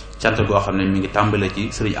cant goo xam ne mi ngi tàmbale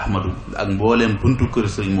ci Serigne Ahmadou ak mbooleem buntu kër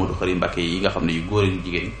Serigne Modou Khary Mbacke yi nga xam ne yu góor yu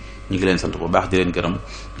jigéen ñi ngi leen sant bu baax di leen gërëm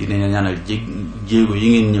di leen ñaanal jéego yi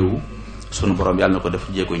ngeen ñëw sunu borom yàlla na ko def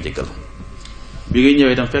jéego njëkkal bi ngeen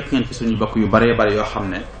ñëwee itam fekk ngeen ci suñu bokk yu baree bari yoo xam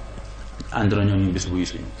ne ànd nañoo ñu bis bu yi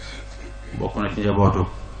suñu bokk na ci njabootu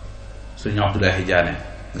sëñ Abdoulaye Diané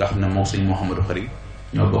nga xam ne moom sëñ Mouhamadou Khary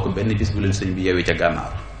ñoo bokk benn bis bu leen sëñ bi yeewee ca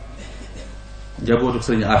gànnaar njabootu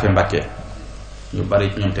sëñ Afe Mbacke ñu bari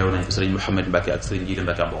ci ñoom teew nañ fi sëriñ Mouhamed Mbacke ak sëriñ Jiili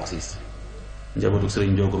Mbacke Abou Assis njabootu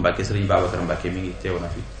sëriñ Ndiogu Mbacke sëriñ Babacar Mbacke mi ngi teew na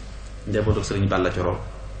fi njabootu sëriñ Balla Coro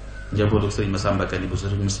njabootu sëriñ Massamba Kani bu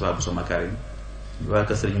sëriñ Moustapha bu Sama Karim waa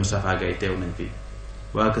kër sëriñ Moustapha Gaye teew nañ fi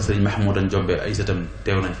waa kër sëriñ Mahmoudan Jobbe ay sëtam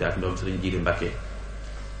teew nañ fi ak doom sëriñ Jiili Mbacke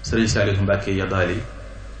sëriñ Saliou Mbacke Yadaali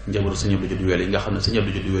njabootu sëñ Abdou Joddi Wele yi nga xam ne sëñ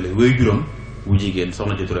Abdou Joddi Wele wéy juróom wu jigéen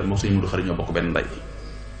soxna Joddi moom sëñ Modou Khary ñoo bokk benn ndey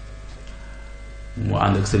mu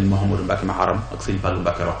ànd ak sëñ Mouhamadou Mbacke Maharam ak sëñ Fallou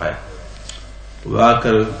Mbacke Rokhaya waa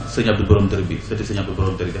kër sëñ Abdou Borom Dër bi sëti sëñ Abdou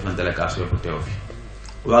Borom Dër bi def nañ délégation pour teew fi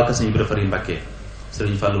waa kër sëñ Ibra Fari Mbacke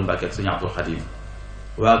sëriñ Fallou Mbacke ak sëñ Abdou Khadim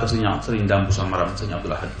waa kër sëriñ Dame Bousso Maram sëñ Abdou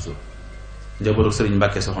Lahad Bousso njabootu sëriñ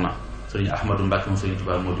Mbacke Soxna sëriñ Ahmadou Mbacke moom sëriñ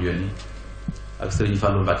Touba Modou Yoni ak sëriñ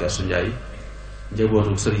Fallou Mbacke Assou Ndiaye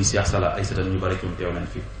njabootu sëriñ Cheikh Sala ay sëtam ñu bari ci mu teew nañ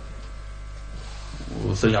fi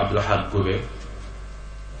sëriñ Abdou Lahad Gobe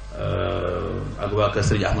ak waa kër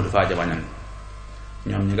sëriñ Ahmadou Fadiama Ñang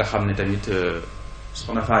ñoom ñi nga xam ne tamit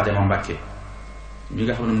soxna Fadiama Mbacke mi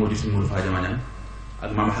nga xam ne moo di suñ Modou Fadiama Ñang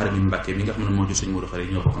ak maam Xarim Mbacke mi nga xam ne moo di suñ Modou Khary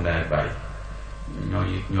ñoo bokk ndey ak baay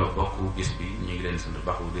ñooñu ñoo bokk gis bi ñu ngi leen sant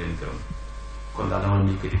baax bu di leen gërëm kon daal dama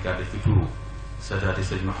ñu yëkkati kàddu ci turu sataati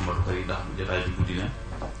sëriñ Mouhamadou Khary ndax jotaay bi guddi na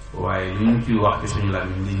waaye lu ñu ci wax ci suñu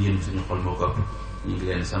làmmiñ li ngeen suñu xol moo ko ëpp ñu ngi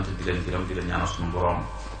leen sant di leen gërëm di leen ñaanal suñu borom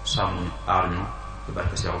sàmm ñu aar ñu ci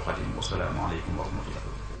barke Seexul Xadim wassalaamu aleykum wa rahmatullah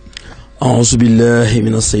أعوذ بالله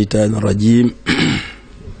من الشيطان الرجيم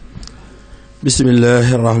بسم الله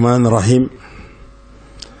الرحمن الرحيم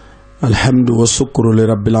الحمد والشكر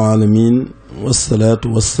لرب العالمين والصلاة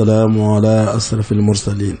والسلام على أشرف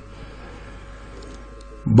المرسلين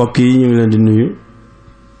mbokk yi ñu ngi leen di nuyu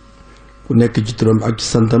ku nekk ci turam ak ci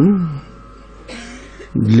santam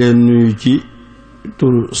di leen nuyu ci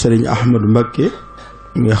tur Serigne Ahmadou Mbacke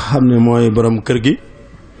nga xam ne mooy borom kër gi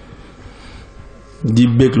di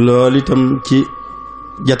bég lool itam ci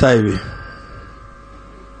jataay bi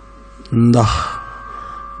ndax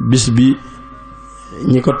bis bi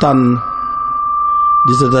ñi ko tànn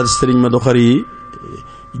di sataat Serigne Modou Khary yi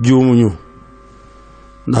juumuñu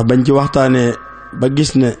ndax bañ ci waxtaanee ba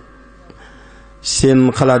gis ne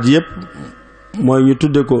seen xalaat yépp mooy ñu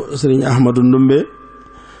tudde ko Serigne Ahmadou Ndumbe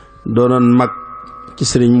doonoon mag ci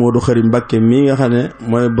Serigne Modou Khary Mbacke mii nga xam ne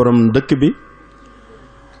mooy borom dëkk bi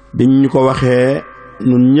biñ ñu ko waxee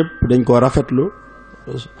ñun ñëpp dañ koo rafetlu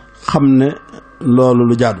xam ne loolu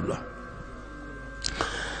lu jaadu la.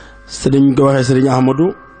 Sëriñ ko waxee Serigne Ahmadou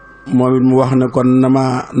moom it mu wax ne kon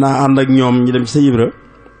naa ànd ak ñoom ñu dem ci sa Ibra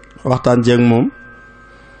waxtaan ci ak moom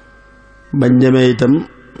bañ demee itam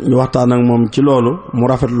ñu waxtaan ak moom ci loolu mu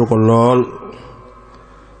rafetlu ko lool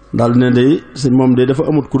daal ne day sëñ moom day dafa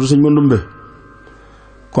amut ku du sëñ Mandumbe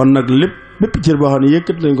kon nag bépp cër boo xam ne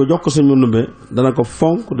yëkkati nañ ko jox ko sëñ Mandumbe dana ko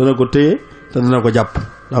fonk dana ko téye te dana ko jàpp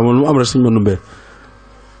ndax moom lu mu am rek sëñ Mandumbe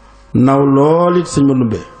naw lool it sëñ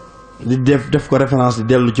Mandumbe di def ko référence di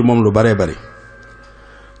dellu ci moom lu baree bari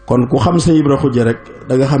kon ku xam sëñ Ibra Xujja rek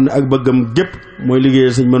da nga xam ne ak bëggam gépp mooy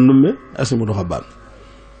liggéeyal sëñ Mandumbe ak sëñ Modou Xabaan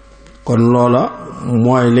kon loola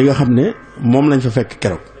mooy li nga xam ne moom lañ fa fekk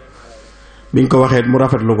keroog biñ ko waxee mu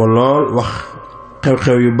rafetlu ko lool wax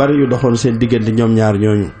xew-xew yu bari yu doxoon seen diggante ñoom ñaar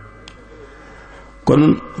ñooñu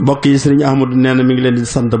kon mbokk yi sëriñ Ahmadou nee na mi ngi leen di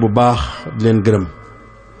sant bu baax di leen gërëm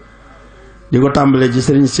di ko tàmbalee ci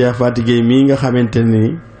sëriñ Cheikh Faty Gueye mii nga xamante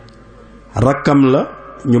ni rakkam la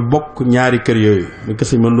ñu bokk ñaari kër yooyu muy kër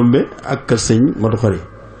sëñ Mandumbe ak kër sëñ Modou Khary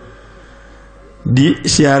di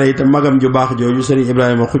siyaare itam magam ju baax jooju sëriñ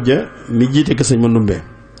Ibrahima Xujja mi jiite kër sëñ Mandumbe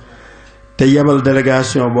te yebal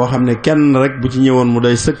délégation boo xam ne kenn rek bu ci ñëwoon mu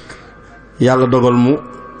doy sëkk yàlla dogal mu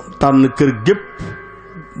tànn kër gépp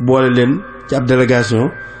boole leen ci ab délégation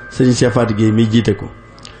sëriñ Cheikh Faty Gueye mi jiite ko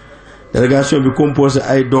délégation bi composé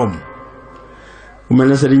ay doom ku mel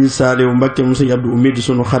ne sëriñ Saliou Mbacke mu sëñ Abdou Ummi di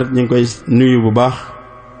sunu xarit ñu ngi koy nuyu bu baax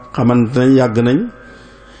xamante nañ yàgg nañ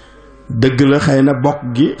dëgg la xëy na bokk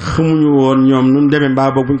gi xamuñu woon ñoom nun demee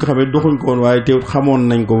mbaa boog bu ñu ko xamee doxuñ ko woon waaye teewut xamoon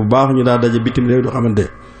nañ ko bu baax ñu daa daje bitim réew du xamante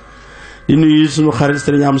di nuyu sunu xarit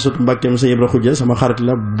sëriñ Amsatou Mbacke mu sëñ Ibra Xujja sama xarit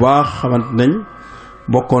la bu baax xamante nañ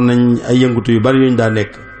bokkoon nañ ay yëngutu yu bari yuñ daa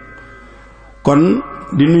nekk kon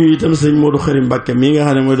di nuyu itam sëñ Modou Khary Mbacke mii nga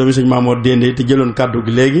xam ne mooy doomi sëñ Mamour Dende te jëloon kàddu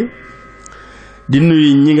gi léegi di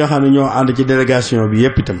nuyu ñi nga xam ne ñoo ànd ci délégation bi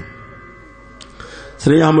yépp itam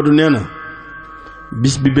sëriñ Ahmadou nee na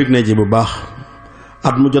bis bi bég na ci bu baax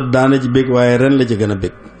at mu jot daana ci bég waaye ren la ci gën a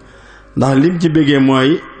bég ndax lim ci bégee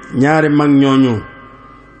mooy ñaari mag ñooñu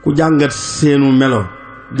ku jàngat seenu melo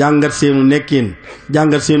jàngat seenu nekkin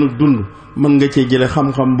jàngat seenu dund mën nga cee jële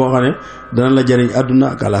xam-xam boo xam ne dana la jariñ àdduna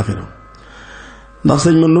ak alaaxira ndax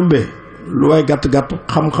sëñ Mandumbe lu waay gàtt-gàtt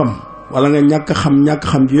xam-xam wala nga ñàkk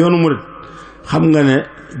xam ci yoonu murit xam nga ne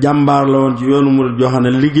jàmbaar la woon ci yoonu murit joo xam ne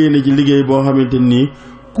liggéey na ci liggéey boo xamante nii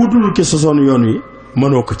ku dul ki sosoon yoon wi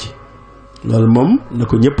mënoo ko ci loolu moom na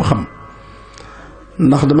ko ñëpp xam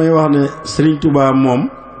ndax damay wax ne Serigne Touba moom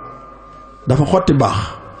dafa xotti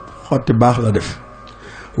baax la def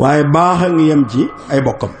waaye baax a ngi yem ci ay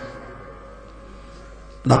bokkam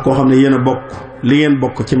ndax koo xam ne yéen a bokk li ngeen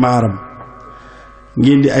bokk ci maaram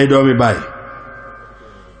ngeen di ay doomi baay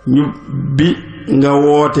ñu bi nga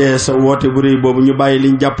wootee sa woote bu rëy boobu ñu bàyyi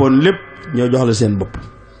liñ jàppoon lépp ñoo jox la seen bopp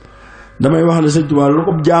damay wax ne sëñ Tuubaa lu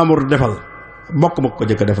ko jaamur defal bokk ma ko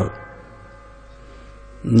jëkk defal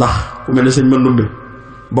ndax ku mel ne sëñ Mandumbe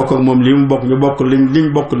bokk ak moom li mu bokk ñu bokk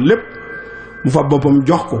liñ bokk lépp mu fa boppam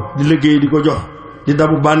jox ko di liggéey di ko jox di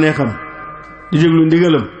dabu bànneexam di déglu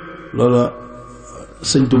ndigalam loola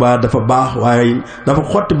sëñ Tuubaa dafa baax waaye dafa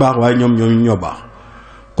xotti baax waaye ñoom ñoo baax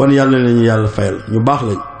kon yàlla na ñu yàlla fayal ñu baax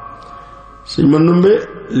lañ sëñ Mandumbe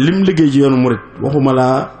lim liggéey ci yoonu murit waxuma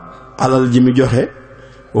laa alal ji mu joxe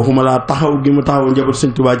waxuma laa taxaw gi mu taxaw njaboot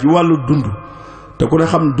sëñ Tuubaa ci wàllu dund te ku ne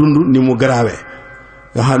xam dund ni mu garaawee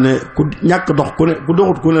nga xam ne ku ñàkk dox ku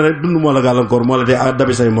doxut ku ne rek dund moo la gàllankoor moo la tee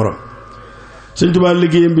dabi say morom sëñ Tuubaa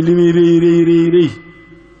liggéeyam bi li muy rëy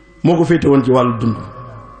moo ko féete woon ci wàllu dund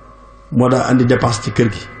moo daa andi dépasse ci kër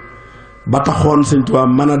gi ba taxoon sëñ Tuubaa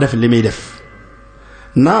mën a def li muy def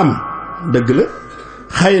naam dëgg la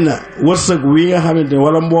xëy na wërsëg wi nga xamante ne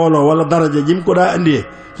wala mbooloo wala daraja ji mu ko daa indee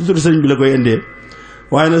ci turu sëriñ bi la koy indee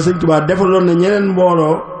waaye nag sëñ Tuubaa defaloon na ñeneen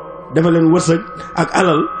mbooloo defal leen wërsëg ak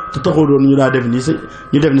alal te taxoo doon ñu def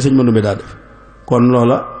ni sëñ Mandumbe daa def kon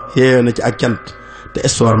loola yeeyoo na ci ak cant te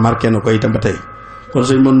histoire marqué na ko itam ba tey kon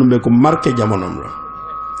sëñ Mandumbe ku marqué jamonoom la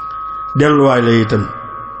delluwaay la itam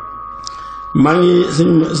maa ngi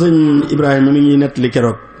sëñ Ibrahima mi ngi nettali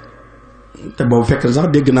keroog te boobu fekk na sax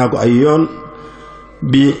dégg naa ko ay yoon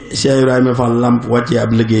bi Cheikh Ibrahima Fall Lamp wàccee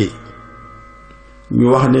ab liggéey ñu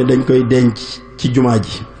wax ne dañ koy denc ci jumaa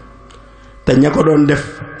ji te ña ko doon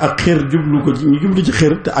def ak xër jublu ko ci ñu jublu ci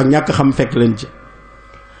xër te ak ñàkk xam fekk leen ci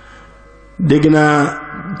dégg naa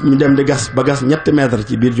ñu dem di gas ba gas 3 mètres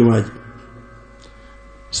ci biir jumaa ji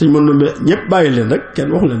sëñ Mandumbe ñëpp bàyyi leen rek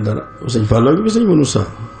kenn waxu leen dara sëñ Fallou bi sëñ Manu Sa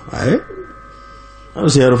waaye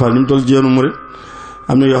Cheikh Fall ni mu toll ci yoonu murit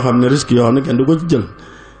am na yoo xam ne risque yoo xam ne kenn du ko ci jël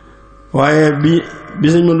waaye bi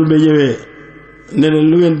sëñ Modou Mbé ñëwee ne leen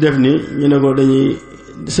lu ngeen def nii ñu ne ko dañuy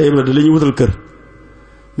sa Ibra de la ñuy wutal kër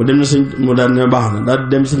mu dem na mu daan ne baax na daal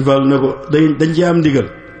dem sëñ Fall ne ko dañ ci am ndigal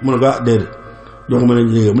mu ne ko déedéet jox ma nañ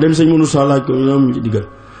ndigal mu dem sëñ Modou Sall laaj ko ñoom ci ndigal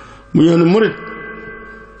mu ñëw ne murit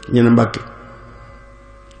ñu ne Mbàkke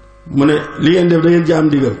mu ne li ngeen def da ngeen ci am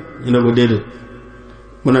ndigal ñu ne ko déedéet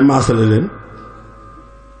mu ne maasale leen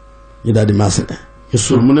ñu daal di maasale ñu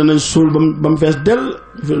suul mu ne nañ suul ba mu fees dell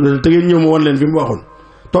te ngeen ñëw ma won leen fi mu waxoon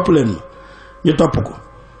topp leen ma ñu topp ko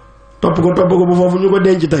ba foofu ñu ko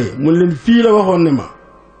denc tey mu ne leen fii la waxoon ne man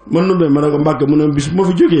Ndumbe ma ne ko Mbàkke mu ne bis bu ma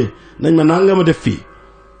fi jógee nañ ma naa nga ma def fii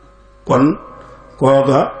kon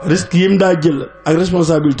kooka risque yi mu daa jël ak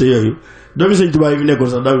responsabilité yooyu doomi Sëñ Tuubaa yi fi nekkoon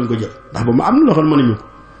sax daawuñu ko jël ndax ba mu am na loo xam ne mënuñu ko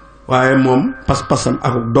waaye moom pas-pasam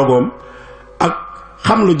ak dogoom ak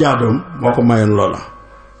xam lu jaadoom moo ko mayoon loola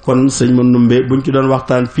kon sëñ ma Ndumbe buñ ci doon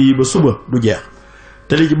waxtaan fii ba suba du jeex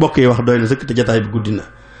te li ci bokk yi wax doy na sëkk te jataay bi guddi na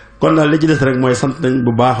kon daal li ci des rek mooy sant nañ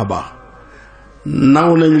bu baax a baax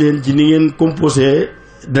naw nañ leen ci ni ngeen composé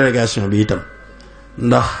délégation bi itam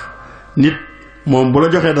ndax nit moom bu la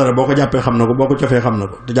joxee dara boo ko jàppee xam na ko boo ko cofee xam na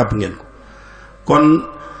ko te jàpp ngeen ko kon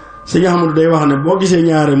sëñ Ahmadou day wax ne boo gisee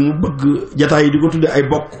ñaare mu bëgg jataay yi di ko tudde ay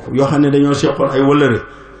bokk yoo xam ne dañoo seqoon ay wëllëre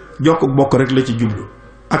jokk bokk rek la ci jublu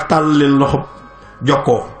ak tàll leen loxo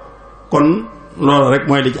jokkoo kon loolu rek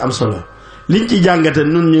mooy li ci am solo liñ ci jàngate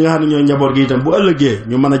nun ñi nga xam ne ñoo njaboot gi itam bu ëllëgee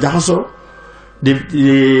ñu mën a jaxasoo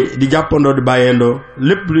di jàppandoo di bàyyeendoo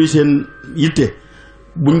lépp luy seen yitte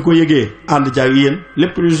buñ ko yëgee ànd ci ak yéen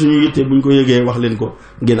lépp luy suñu yitte buñ ko yëgee wax leen ko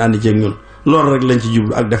ngeen ànd ci ak ñun loolu rek lañ ci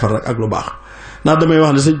jublu ak defar rek ak lu baax ndax damay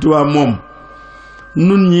wax ne Sëñ Tuubaa moom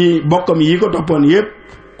nun ñi bokkam yi ko toppoon yépp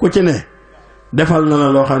ku ci ne defal na la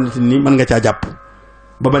loo xamante ni mën nga caa jàpp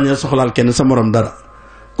ba bañ a soxlaal kenn sa morom dara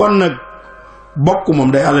kon nag bokk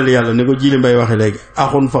moom day alal yàlla ni ko Jili Mbay waxe léegi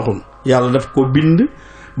axun faxun yàlla daf ko bind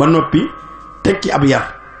ba noppi tekki ab yar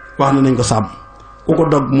wax na nañ ko sàmm ku ko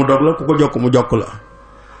dog mu dog la ku ko jokk mu jokk la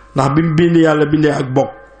ndax bi mu bind yàlla bindee ak bokk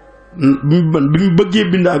bi mu bëggee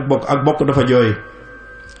bind ak bokk dafa jooy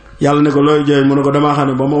yàlla ne ko looy jooy mu ne ko damaa xam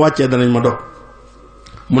ne ba ma wàccee danañ ma dog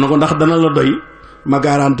mu ne ko ndax dana la doy ma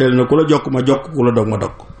garanteel ne ku la jokk ma jokk ku la dog ma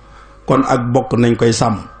dog kon ak bokk nañ koy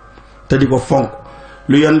sàmm te di ko fonk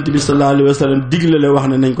lu yonent bi sallallahu alayhi wa sallam digle le wax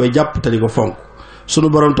ne nañ koy jàpp te di ko fonk sunu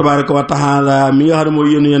borom tabaaraka wa taala mi nga xam ne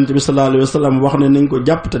mooy yónni yonent bi sallallahu alayhi wa sallam wax ne nañ ko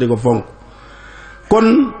jàpp te di ko fonk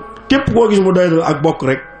kon képp koo gis mu doy dal ak bokk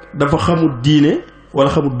rek dafa xamut diine wala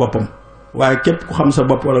xamut boppam waaye képp ku xam sa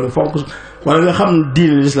bopp wala nga fonk wala nga xam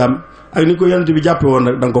diine lislaam ak ni ko yonent bi jàppe woon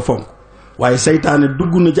rek da nga ko fonk waaye saytaane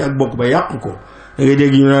dugg na ci ak bokk ba yàqu ko da ngay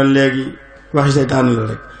dégg ñu naan léegi waxi saytaane la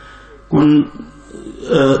rek kun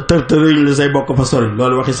tërëñ la say bokk fa sori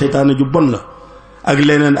loolu waxi saytaane ju bon la ak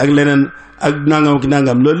leneen ak nangam ki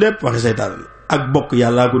nangam loolu lépp waxi saytaane la ak bokk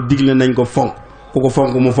yàllaa ko digle nañ ko fonk ku ko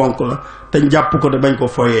fonk mu fonk la te jàpp ko te bañ ko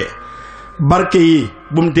foyee barke yi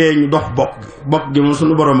bu mu tee ñu dox bokk gi moom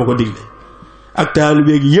sunu borom a ko digle ak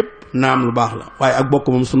taalibe gi yëpp naam lu baax la waaye ak bokk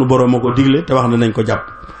moom sunu borom a ko digle te wax na nañ ko jàpp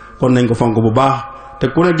kon nañ ko fonk bu baax te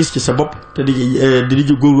ku ne gis ci sa bopp te di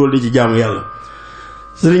ci góorgóorlu di ci jaamu yàlla.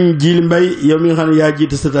 sëriñ Jili Mbay yow mi nga xam ne yaa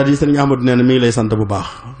jiite stade yi sëriñ Ahmadou nee na mi ngi lay sant bu baax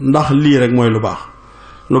ndax lii rek mooy lu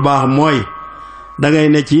baax mooy dangay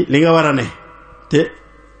ne ci li nga war a ne te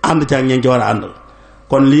ànd ci ak ñeen ci war a àndal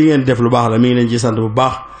kon lii ngeen def lu baax la mi ngi leen ci sant bu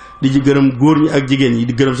baax di ci gërëm góor ñi ak jigéen ñi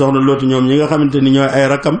di gërëm soxna Looti ñoom ñi nga xamante ni ñooy ay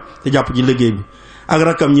rakkam te jàpp ci liggéey bi ak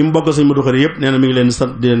rakkam ñi mu bokk sëñ Modou Khary yëpp nee na mi ngi leen di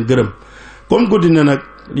sant di leen gërëm comme guddi na nag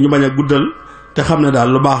ñu bañ a guddal te xam ne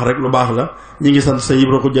daal lu baax rek lu baax la ñi ngi sant sa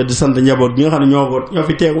Ibra Xuja di sant njaboot gi nga xam ne ñoo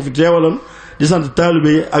fi teewaloon di sant taalibe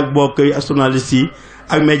yi ak bokk yi ak journaliste yi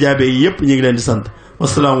ak média bi yëpp ñu ngi leen di sant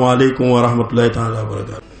wasalaamaaleykum wa rahmatulahi taala wa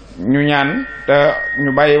barakaatu. ñu ñaan te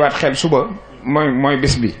ñu bàyyiwaat xel suba mooy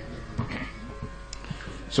bés bi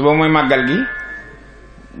suba mooy màggal gi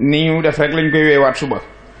ni ñu def rek lañ koy weewaat suba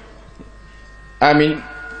amin